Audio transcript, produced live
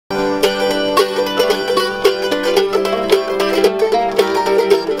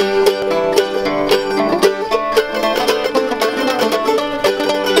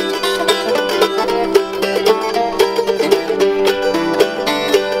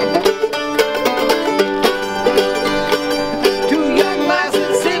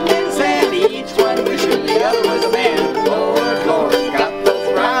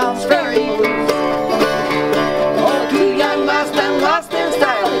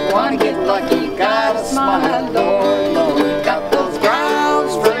my Lord, Lord, got those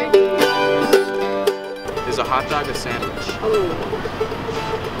grounds free. Is a hot dog a sandwich? Ooh.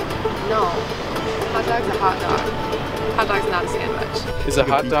 No. Hot dog's a hot dog. Hot dog's not a sandwich. Is a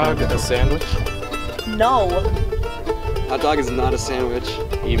hot dog a sandwich? No. Hot dog is not a sandwich.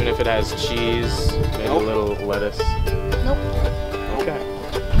 Even if it has cheese, maybe a little lettuce? Nope. Okay.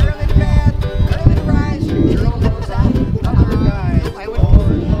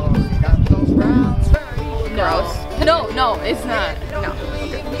 Gross. No, it's not. No.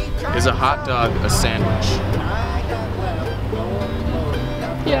 Is a hot dog a sandwich?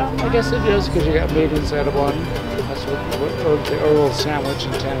 Yeah, I guess it is because you got meat inside of one. That's what the oral sandwich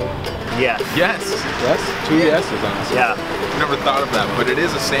intended. Yeah. Yes. Yes? 2 yeses on this. Yeah. Never thought of that, but it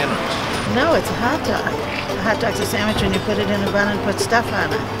is a sandwich. No, it's a hot dog. A hot dog's a sandwich when you put it in a bun and put stuff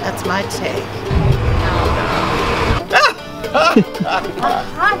on it. That's my take. A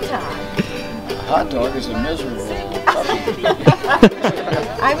hot dog. A hot dog is a miserable puppy.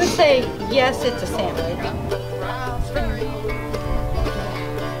 I would say yes, it's a sandwich.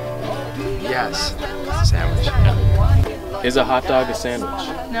 Yes, it's a sandwich. Is a hot dog a sandwich?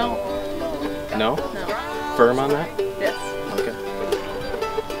 No. No? No. Firm on that? Yes. Okay.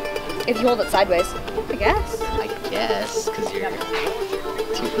 If you hold it sideways, I guess. Yes, because you're...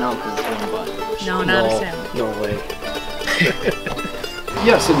 No, because it's one bun. No, not a sandwich. No way.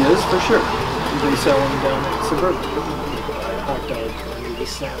 Yes, it is, for sure. They sell them down at Suburban. Hot dog in the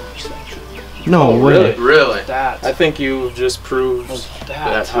sandwich section. No way. Really? That. I think you just proved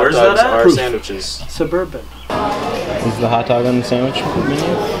that hot Where's dogs that at? are Proof. sandwiches. Suburban. Is the hot dog on the sandwich menu?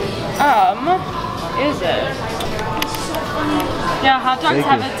 Is it? Yeah, hot dogs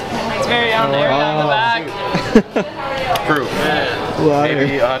have it's very on there on the back. Proof.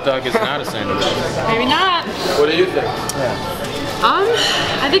 Maybe a hot dog is not a sandwich. Maybe not. What do you think?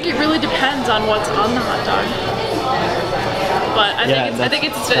 I think it really depends on what's on the hot dog. But I think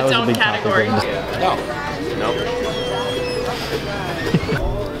it's its own category. No. No.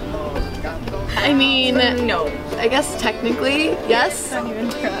 I mean, no. I guess technically, yes. Not even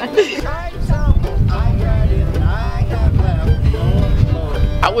try.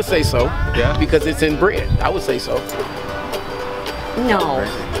 I would say so. Yeah? Because it's in bread. I would say so. No.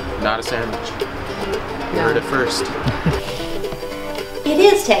 Not a sandwich. You heard it first. It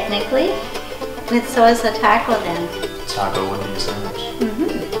is technically. And so is a taco then. Taco would be a sandwich.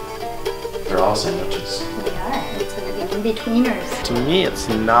 Mm-hmm. They're all sandwiches. They are. It's the in-betweeners. To me, it's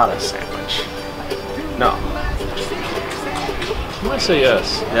not a sandwich. No. I say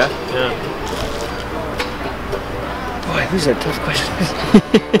yes. Yeah? Yeah. Boy, these are tough questions.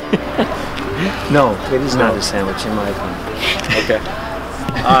 No, it is not a sandwich in my opinion. Okay.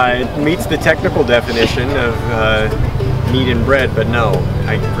 It meets the technical definition of meat and bread, but no,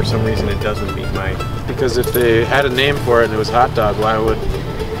 for some reason it doesn't meet my... Because if they had a name for it and it was hot dog, why would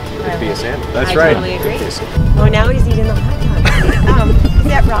it be a sandwich? That's right. Totally agree. Oh, now he's eating the hot dog. Is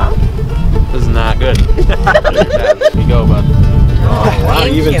that wrong? This is not good. Here you go, bud. Oh, wow,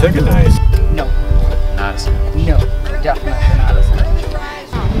 you even took a nice. No. Not a sandwich. No. Definitely not a sandwich.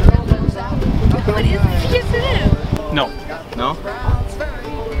 What is it? Yes, it is. No. No?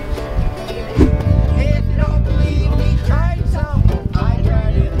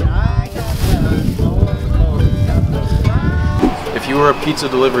 If you were a pizza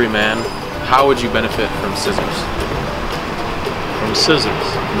delivery man, how would you benefit from scissors? From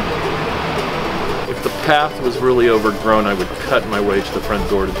scissors. If the path was really overgrown, I would cut my way to the front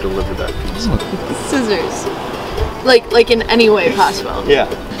door to deliver that pizza. Scissors. Like in any way possible. Yeah.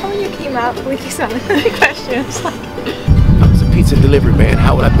 When you came up with these other questions, like... I was a pizza delivery man.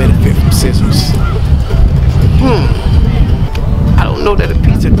 How would I benefit from scissors? I don't know that a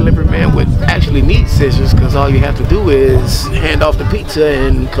pizza delivery man would actually need scissors because all you have to do is hand off the pizza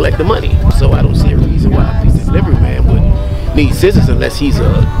and collect the money. So I don't see a reason why a pizza delivery man would need scissors unless he's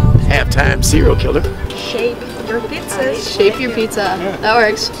a half-time serial killer. Shape your pizzas. Shape your pizza. That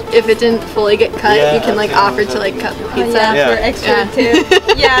works. If it didn't fully get cut, you can like offer to like cut the pizza. For extra too.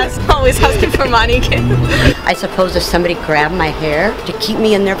 Yes, always asking for money. I suppose if somebody grabbed my hair to keep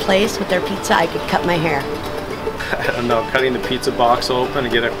me in their place with their pizza, I could cut my hair. I don't know, cutting the pizza box open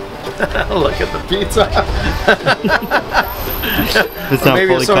and get a look at the pizza. It's not maybe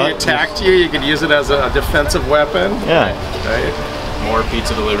fully if somebody cut. attacked you, you could use it as a defensive weapon. Yeah. Right? More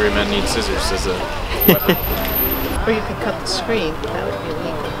pizza delivery men need scissors as a weapon. Or you could cut the screen. That would be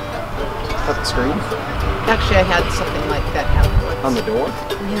legal. Cut the screen Actually, I had something like that happen once. on the door.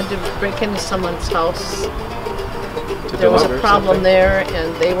 We had to break into someone's house. To There was a deliver problem something. there,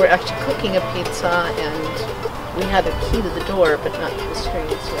 and they were actually cooking a pizza, and we had a key to the door, but not to the screen,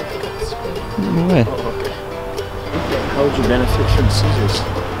 so I had to cut the screen. No way. Oh, okay. How would you benefit from scissors?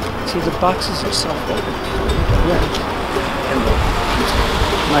 See, the boxes are self-opening. Yeah. And you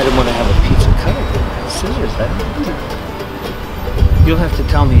might want to have a pizza cutter with scissors. You'll have to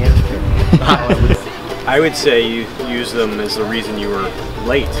tell me after. I would say you use them as the reason you were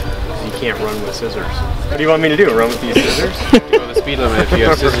late. Because you can't run with scissors. What do you want me to do? Run with these scissors? You go the speed limit if you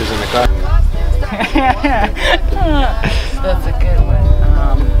have scissors in the car. That's a good one.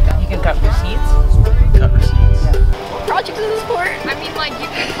 You can cut receipts. Cut receipts. Yeah. What project is this for? I mean, like, you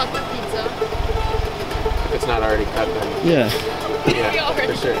can cut the pizza. If it's not already cut, then Yeah. yeah,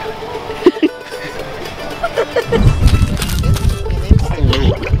 for sure.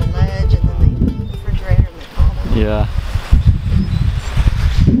 Yeah.